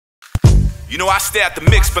You know I stay at the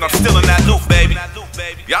mix, but I'm still in that loop, baby.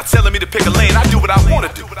 Y'all telling me to pick a lane, I do what I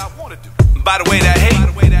wanna do. By the way, that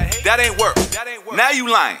hate, that ain't work. Now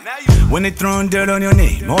you lying. When they throwing dirt on your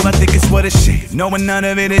name, all I think is what a shame, knowing none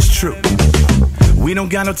of it is true. We don't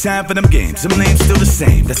got no time for them games, them names still the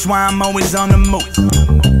same. That's why I'm always on the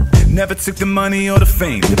move. Never took the money or the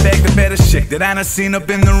fame to beg the better shit that I done seen up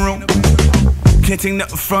in the room. Can't take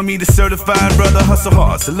nothing from me, the certified brother hustle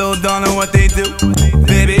hard, so little don't know what they do.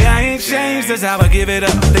 Baby, I ain't changed, that's how I give it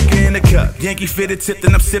up. Liquor in the cup, Yankee fitted tip,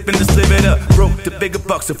 then I'm sipping, just live it up. Broke the bigger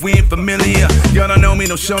bucks if we ain't familiar. Y'all don't know me,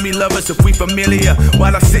 don't show me lovers if we familiar.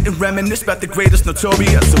 While I sit and reminisce about the greatest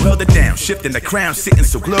notorious, so held it down, shifting the crown, sitting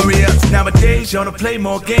so glorious. Nowadays, y'all don't play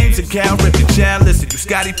more games than Cal Ripken. Child, listen, you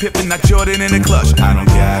Scottie Pippen, not Jordan in the clutch. I don't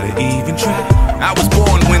gotta even try. I was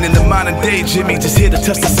born when in the modern day, Jimmy just here to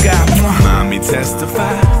touch the sky. Mommy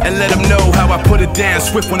testify and let them know how I put it down.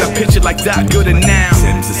 Swift when I pitch it like Doc Good and now.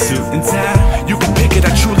 Tim's a suit and tie, you can pick it,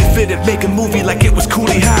 I truly fit it. Make a movie like it was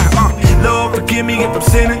Cooley High. Lord forgive me if I'm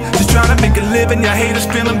sinning, just trying to make a living. Y'all haters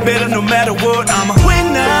feeling better no matter what. I'm a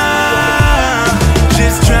winner,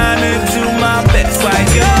 just trying to do my best like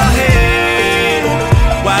y'all hate.